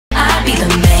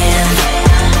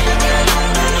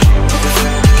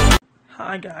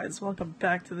Hi guys, welcome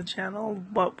back to the channel.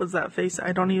 What was that face?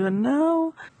 I don't even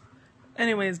know.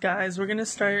 Anyways guys, we're gonna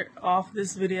start off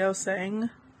this video saying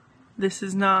this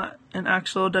is not an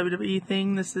actual WWE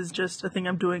thing. This is just a thing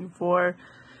I'm doing for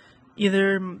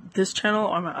either this channel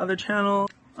or my other channel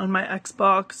on my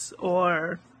Xbox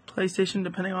or PlayStation,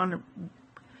 depending on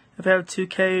if I have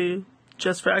 2K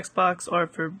just for Xbox or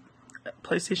for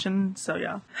PlayStation. So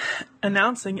yeah.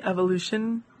 Announcing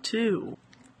Evolution 2.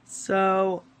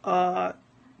 So,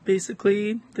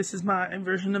 basically, this is my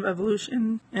version of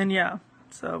Evolution, and yeah,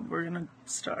 so we're gonna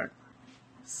start.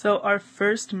 So our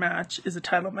first match is a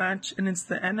title match, and it's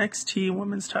the NXT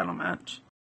Women's title match.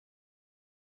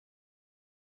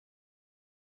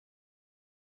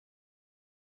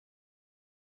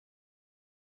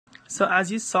 So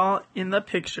as you saw in the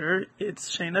picture,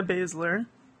 it's Shayna Baszler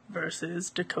versus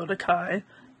Dakota Kai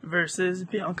versus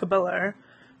Bianca Belair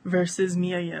versus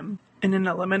Mia Yim in an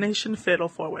elimination fatal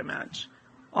 4-way match.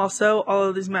 Also, all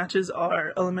of these matches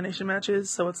are elimination matches,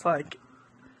 so it's like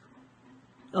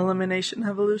Elimination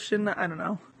Evolution, I don't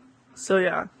know. So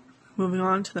yeah, moving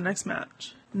on to the next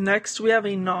match. Next we have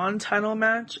a non-title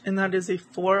match, and that is a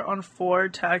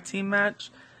 4-on-4 tag team match.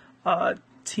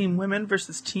 Team Women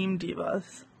versus Team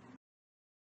Divas.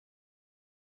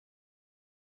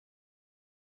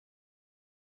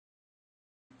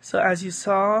 So as you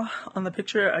saw on the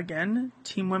picture again,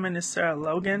 Team Women is Sarah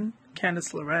Logan,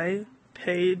 Candice LeRae,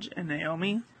 Paige, and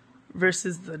Naomi,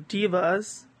 versus the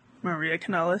Divas, Maria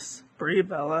Kanellis, Brie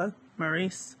Bella,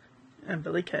 Maurice, and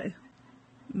Billie Kay.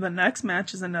 The next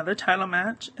match is another title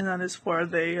match, and that is for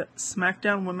the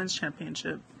SmackDown Women's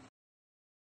Championship.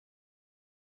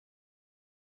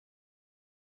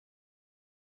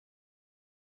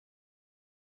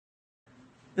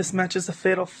 This match is a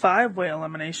fatal 5-way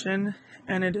elimination,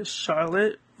 and it is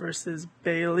Charlotte versus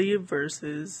Bayley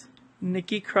versus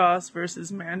Nikki Cross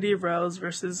versus Mandy Rose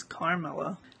versus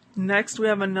Carmella. Next we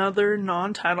have another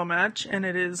non-title match, and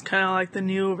it is kind of like the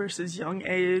new versus young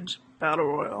age battle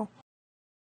royal.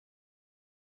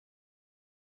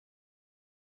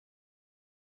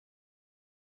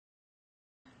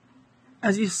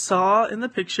 As you saw in the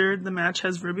picture, the match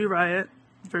has Ruby Riott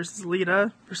versus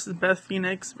Lita versus Beth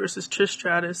Phoenix versus Trish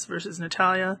Stratus versus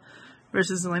Natalya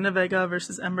versus Zelina Vega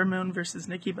versus Ember Moon versus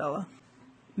Nikki Bella.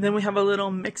 Then we have a little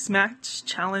mixed match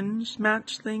challenge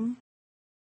match thing.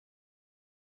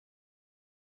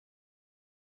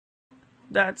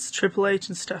 That's Triple H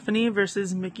and Stephanie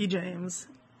versus Mickie James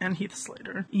and Heath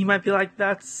Slater. You might be like,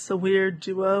 that's a weird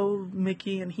duo,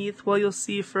 Mickie and Heath. Well, you'll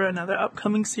see for another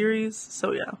upcoming series,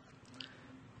 so yeah.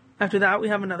 After that, we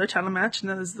have another title match, and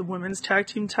that is the women's tag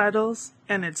team titles,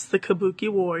 and it's the Kabuki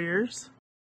Warriors.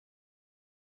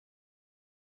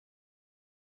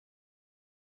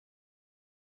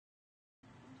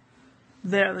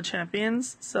 They are the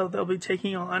champions, so they'll be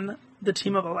taking on the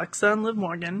team of Alexa and Liv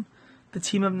Morgan, the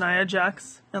team of Nia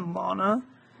Jax and Lana,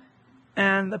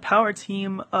 and the power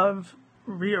team of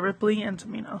Rhea Ripley and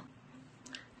Tamina.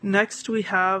 Next, we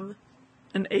have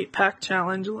an 8-pack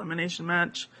challenge elimination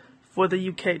match for the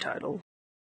UK title.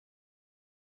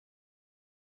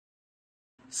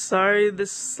 Sorry,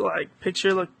 this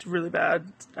picture looked really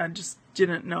bad. I just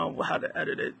didn't know how to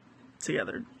edit it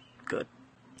together good.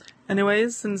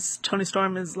 Anyways, since Toni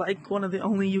Storm is one of the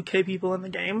only UK people in the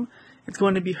game, it's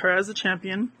going to be her as a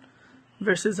champion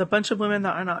versus a bunch of women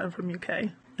that are not from UK,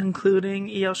 including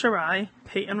Io Shirai,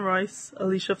 Peyton Royce,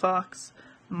 Alicia Fox,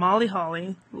 Molly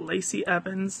Holly, Lacey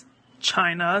Evans,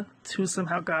 Chyna, who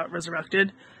somehow got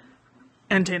resurrected,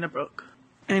 and Dana Brooke.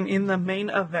 And in the main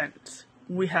event,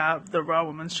 we have the Raw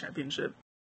Women's Championship.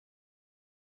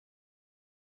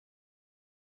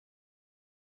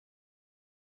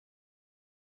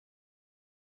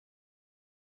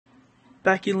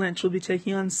 Becky Lynch will be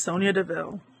taking on Sonya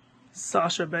Deville,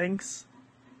 Sasha Banks,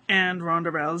 and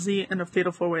Ronda Rousey in a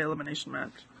fatal 4-way elimination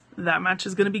match. That match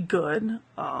is going to be good,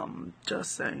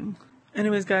 just saying.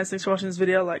 Anyways guys, thanks for watching this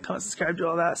video. Like, comment, subscribe, do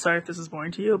all that. Sorry if this is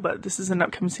boring to you, but this is an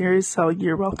upcoming series, so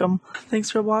you're welcome.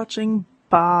 Thanks for watching.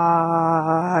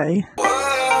 Bye.